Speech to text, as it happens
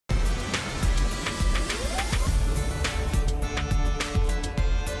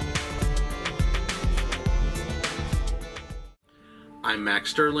I'm Max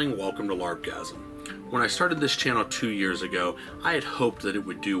Sterling, welcome to Larpgasm. When I started this channel 2 years ago, I had hoped that it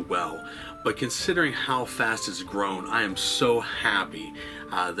would do well, but considering how fast it's grown, I am so happy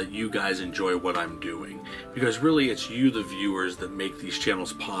that you guys enjoy what I'm doing, because really it's you, the viewers, that make these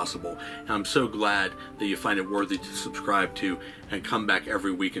channels possible, and I'm so glad that you find it worthy to subscribe to and come back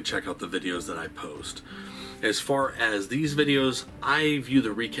every week and check out the videos that I post. As far as these videos, I view the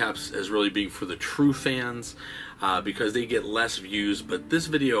recaps as really being for the true fans, because they get less views, but this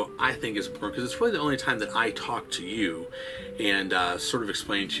video I think is important because it's really the only time that I talk to you and sort of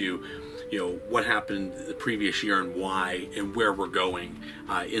explain to you, what happened the previous year and why and where we're going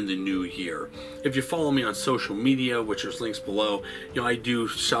in the new year. If you follow me on social media, which there's links below, I do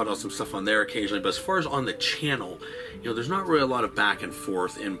shout out some stuff on there occasionally, but as far as on the channel, there's not really a lot of back and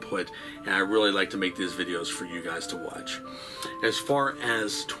forth input, and I really like to make these videos for you guys to watch. As far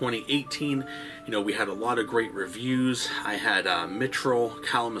as 2018, we had a lot of great reviews. I had Mitryl,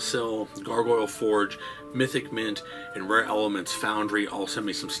 Calimacil, Gargoyle Forge, Mythic Mint, and Rare Elements Foundry all send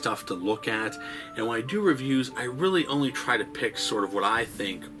me some stuff to look at. And when I do reviews, I really only try to pick sort of what I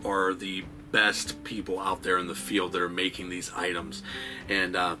think are the best people out there in the field that are making these items.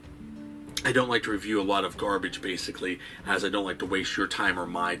 And I don't like to review a lot of garbage, basically, as I don't like to waste your time or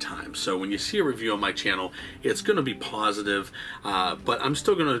my time. So when you see a review on my channel, it's going to be positive, but I'm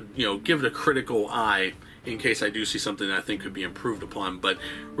still going to, give it a critical eye in case I do see something that I think could be improved upon. But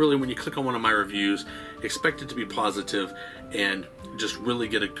really, when you click on one of my reviews, expect it to be positive and just really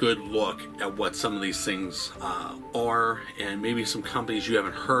get a good look at what some of these things are, and maybe some companies you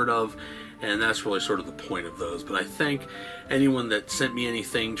haven't heard of. And that's really sort of the point of those. But I thank anyone that sent me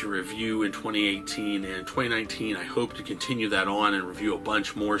anything to review in 2018 and 2019. I hope to continue that on and review a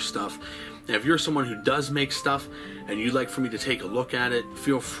bunch more stuff. And if you're someone who does make stuff and you'd like for me to take a look at it,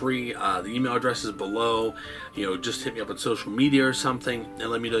 feel free. The email address is below. Just hit me up on social media or something and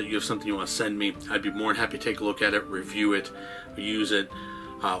let me know that you have something you want to send me. I'd be more than happy to take a look at it, review it, use it,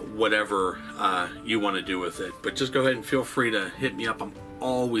 whatever you want to do with it. But just go ahead and feel free to hit me up. I'm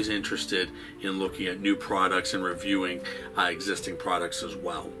always interested in looking at new products and reviewing existing products as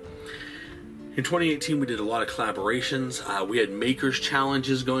well. In 2018, we did a lot of collaborations. We had makers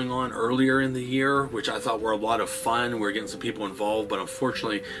challenges going on earlier in the year, which I thought were a lot of fun. We were getting some people involved, but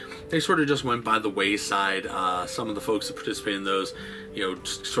unfortunately, they sort of just went by the wayside. Some of the folks that participated in those,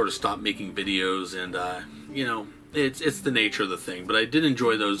 just sort of stopped making videos, and it's the nature of the thing. But I did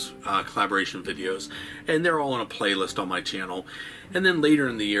enjoy those collaboration videos, and they're all on a playlist on my channel. And then later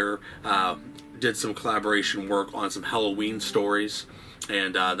in the year, did some collaboration work on some Halloween stories,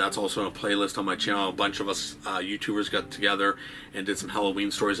 and that's also on a playlist on my channel. A bunch of us YouTubers got together and did some Halloween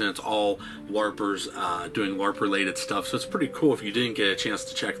stories, and it's all LARPers doing LARP related stuff, so it's pretty cool. If you didn't get a chance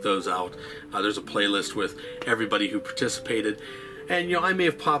to check those out, there's a playlist with everybody who participated. And I may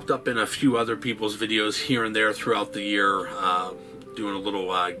have popped up in a few other people's videos here and there throughout the year, doing a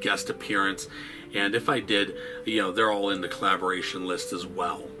little guest appearance. And if I did, they're all in the collaboration list as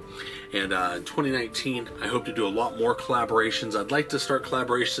well. And in 2019, I hope to do a lot more collaborations. I'd like to start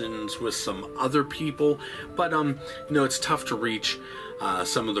collaborations with some other people, but it's tough to reach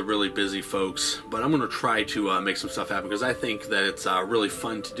some of the really busy folks. But I'm going to try to make some stuff happen, because I think that it's really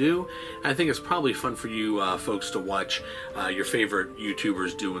fun to do. I think it's probably fun for you folks to watch your favorite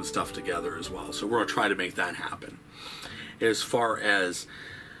YouTubers doing stuff together as well. So we're going to try to make that happen. As far as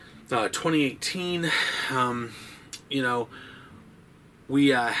 2018, we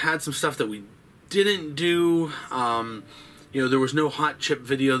had some stuff that we didn't do. There was no hot chip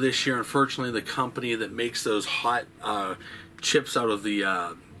video this year. Unfortunately, the company that makes those hot chips out of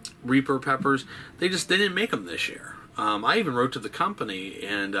the Reaper peppers, they didn't make them this year. I even wrote to the company,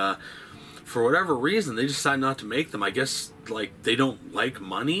 and for whatever reason, they decided not to make them. I guess they don't like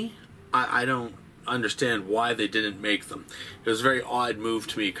money. I don't understand why they didn't make them. It was a very odd move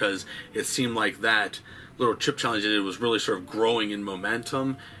to me, because it seemed like that little chip challenge they did was really sort of growing in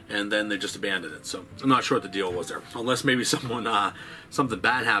momentum, and then they just abandoned it. So I'm not sure what the deal was there, unless maybe someone something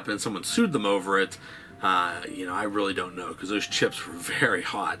bad happened, someone sued them over it. I really don't know, because those chips were very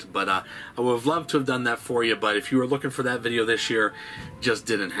hot. But I would have loved to have done that for you, but if you were looking for that video this year, it just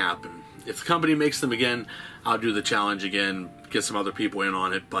didn't happen. If the company makes them again, I'll do the challenge again, get some other people in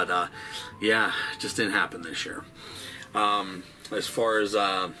on it, but yeah, it just didn't happen this year. As far as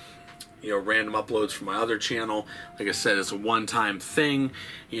random uploads from my other channel, like I said, it's a one-time thing.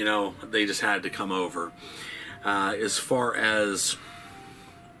 They just had to come over. As far as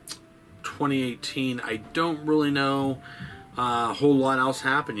 2018, I don't really know a whole lot else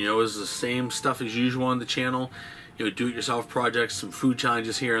happened. It was the same stuff as usual on the channel. do-it-yourself projects, some food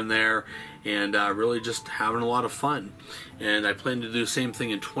challenges here and there, and really just having a lot of fun. And I plan to do the same thing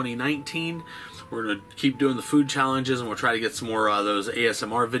in 2019. We're going to keep doing the food challenges, and we'll try to get some more of those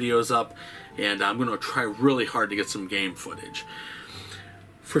ASMR videos up, and I'm going to try really hard to get some game footage.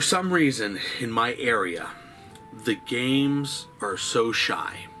 For some reason, in my area, the games are so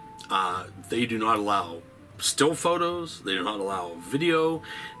shy. They do not allow still photos, they do not allow video.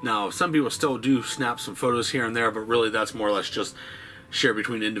 Now, some people still do snap some photos here and there, but really that's more or less just share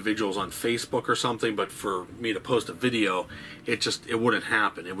between individuals on Facebook or something. But for me to post a video, it wouldn't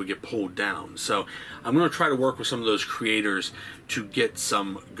happen. It would get pulled down. So I'm going to try to work with some of those creators to get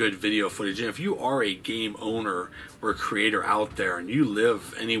some good video footage. And if you are a game owner or a creator out there and you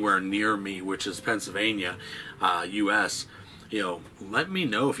live anywhere near me, which is Pennsylvania, US, let me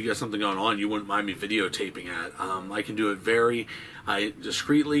know if you got something going on you wouldn't mind me videotaping at. I can do it very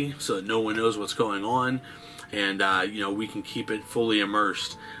discreetly so that no one knows what's going on, and we can keep it fully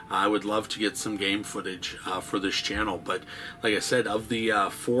immersed. I would love to get some game footage for this channel, but like I said, of the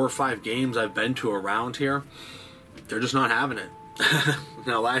 4 or 5 games I've been to around here, they're just not having it.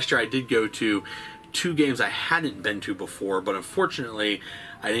 Now, last year I did go to 2 games I hadn't been to before, but unfortunately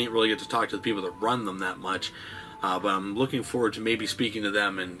I didn't really get to talk to the people that run them that much. But I'm looking forward to maybe speaking to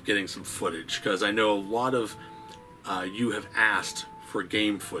them and getting some footage, because I know a lot of you have asked for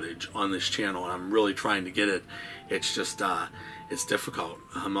game footage on this channel, and I'm really trying to get it. It's just it's difficult.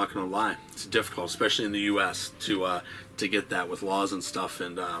 I'm not going to lie, it's difficult, especially in the U.S. to get that with laws and stuff,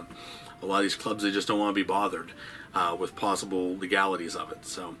 and a lot of these clubs, they just don't want to be bothered with possible legalities of it.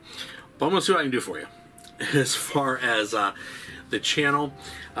 So, but I'm going to see what I can do for you. As far as the channel,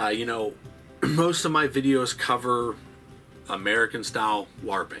 most of my videos cover American style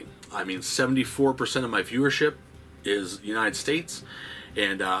LARPing. I mean, 74% of my viewership is United States,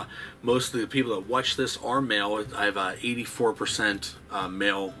 and most of the people that watch this are male. I have 84%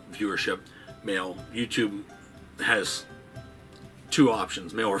 male viewership. Male. YouTube has 2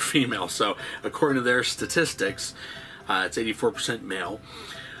 options, male or female, so according to their statistics, it's 84% male.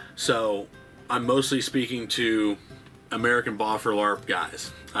 So I'm mostly speaking to American boffer LARP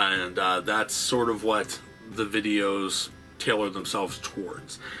guys, and that's sort of what the videos tailor themselves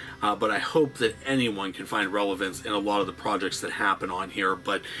towards. But I hope that anyone can find relevance in a lot of the projects that happen on here.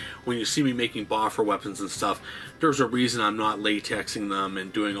 But when you see me making boffer weapons and stuff, there's a reason I'm not latexing them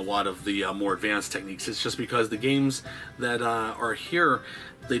and doing a lot of the more advanced techniques. It's just because the games that are here,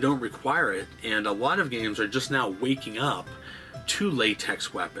 they don't require it, and a lot of games are just now waking up to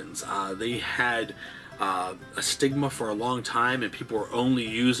latex weapons. They had a stigma for a long time, and people were only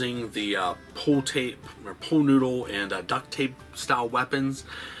using the pull tape or pull noodle and duct tape style weapons,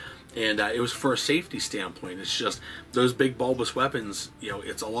 and it was for a safety standpoint. It's just those big bulbous weapons,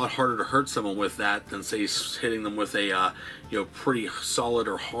 it's a lot harder to hurt someone with that than say hitting them with a pretty solid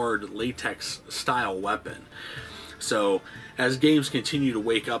or hard latex style weapon. So as games continue to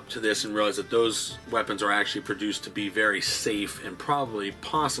wake up to this and realize that those weapons are actually produced to be very safe, and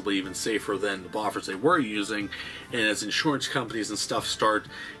possibly even safer than the boffers they were using, and as insurance companies and stuff start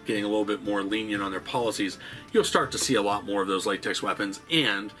getting a little bit more lenient on their policies, you'll start to see a lot more of those latex weapons.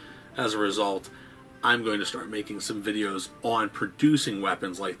 And as a result, I'm going to start making some videos on producing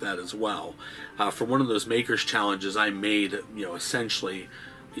weapons like that as well. For one of those makers challenges, I made essentially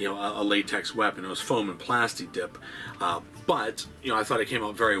a latex weapon. It was foam and plastic dip, but I thought it came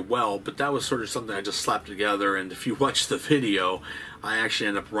out very well. But that was sort of something I just slapped together, and if you watch the video, I actually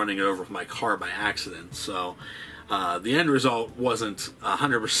ended up running it over with my car by accident. So the end result wasn't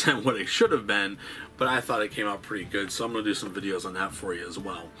 100% what it should have been, but I thought it came out pretty good. So I'm going to do some videos on that for you as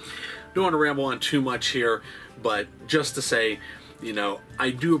well. Don't want to ramble on too much here, but just to say,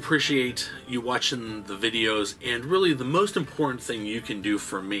 I do appreciate you watching the videos, and really the most important thing you can do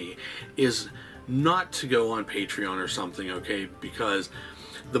for me is not to go on Patreon or something, okay? Because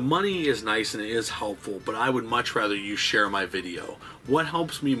the money is nice and it is helpful, but I would much rather you share my video. What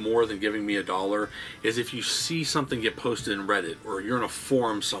helps me more than giving me $1 is if you see something get posted in Reddit, or you're in a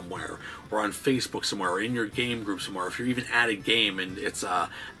forum somewhere, or on Facebook somewhere, or in your game group somewhere, if you're even at a game and it's a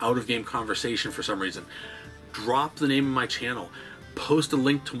out-of-game conversation for some reason, drop the name of my channel. Post a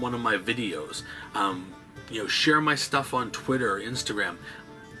link to one of my videos, share my stuff on Twitter or Instagram.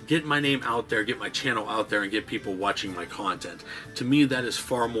 Get my name out there, get my channel out there, and get people watching my content. To me, that is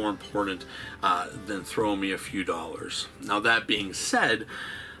far more important than throwing me a few dollars. Now, that being said,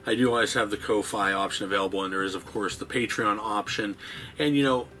 I do always have the Ko-Fi option available, and there is, of course, the Patreon option. And,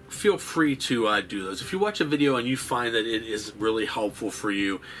 feel free to do those. If you watch a video and you find that it is really helpful for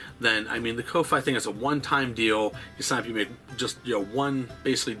you, then I mean the Ko-Fi thing is a one-time deal. You sign up, you make just one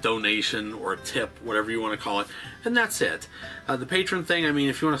basically donation or a tip, whatever you want to call it, and that's it. The Patreon thing, I mean,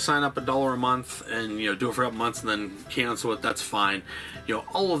 if you want to sign up $1 a month and do it for a month and then cancel it, that's fine.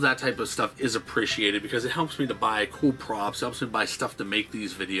 All of that type of stuff is appreciated because it helps me to buy cool props, it helps me to buy stuff to make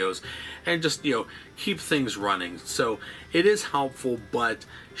these videos, and just keep things running. So it is helpful, but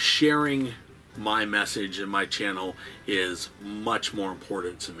sharing my message and my channel is much more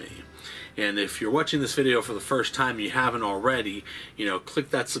important to me. And if you're watching this video for the first time and you haven't already, click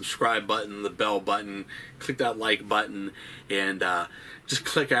that subscribe button, the bell button, click that like button, and just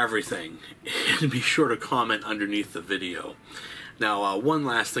click everything. And be sure to comment underneath the video. Now, one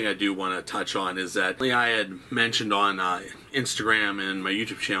last thing I do want to touch on is that I had mentioned on Instagram and my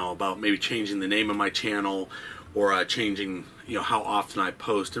YouTube channel about maybe changing the name of my channel or changing, how often I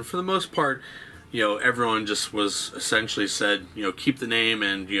post. And for the most part, everyone just was essentially said, keep the name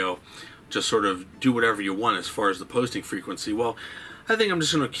and, just sort of do whatever you want as far as the posting frequency. Well, I think I'm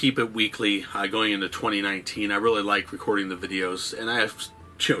just going to keep it weekly going into 2019. I really like recording the videos, and I have,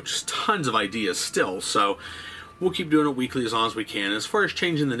 just tons of ideas still. So we'll keep doing it weekly as long as we can. As far as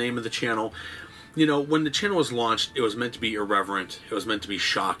changing the name of the channel, when the channel was launched, it was meant to be irreverent. It was meant to be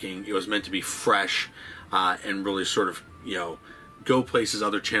shocking. It was meant to be fresh and really sort of, go places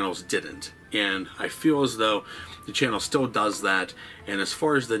other channels didn't. And I feel as though the channel still does that. And as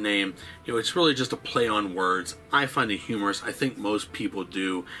far as the name, it's really just a play on words. I find it humorous. I think most people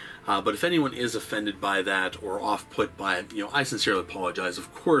do. But if anyone is offended by that or off-put by it, I sincerely apologize.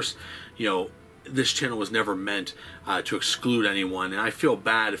 Of course, this channel was never meant to exclude anyone, and I feel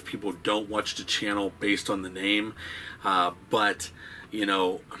bad if people don't watch the channel based on the name, but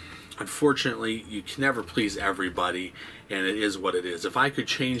unfortunately you can never please everybody, and it is what it is. If I could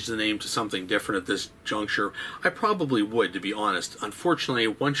change the name to something different at this juncture, I probably would, to be honest. Unfortunately,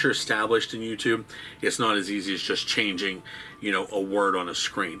 once you're established in YouTube, it's not as easy as just changing a word on a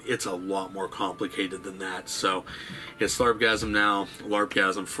screen. It's a lot more complicated than that. So it's Larpgasm now,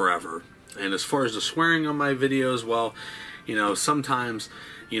 Larpgasm forever. And as far as the swearing on my videos, well, sometimes,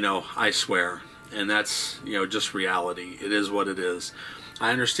 I swear, and that's, just reality. It is what it is. I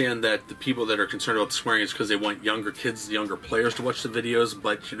understand that the people that are concerned about the swearing is because they want younger kids, younger players to watch the videos,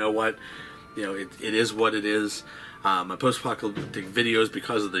 but you know what? It is what it is. My post-apocalyptic videos,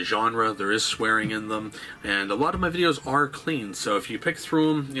 because of the genre, there is swearing in them, and a lot of my videos are clean, so if you pick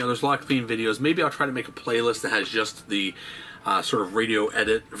through them, there's a lot of clean videos. Maybe I'll try to make a playlist that has just the sort of radio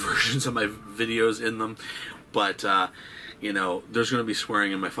edit versions of my videos in them, but there's going to be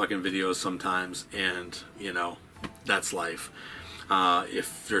swearing in my fucking videos sometimes, and that's life.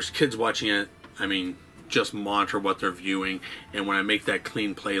 If there's kids watching it, I mean, just monitor what they're viewing, and when I make that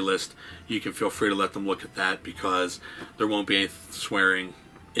clean playlist, you can feel free to let them look at that, because there won't be any swearing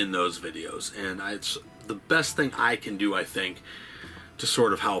in those videos. And it's the best thing I can do, I think, to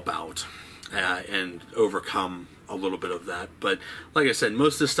sort of help out and overcome a little bit of that. But like I said,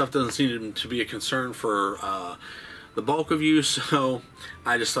 most of this stuff doesn't seem to be a concern for the bulk of you, so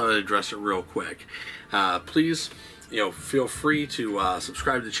I just thought I'd address it real quick. Please, feel free to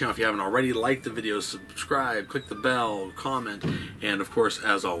subscribe to the channel if you haven't already. Like the video, subscribe, click the bell, comment, and of course,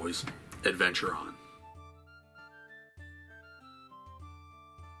 as always, adventure on.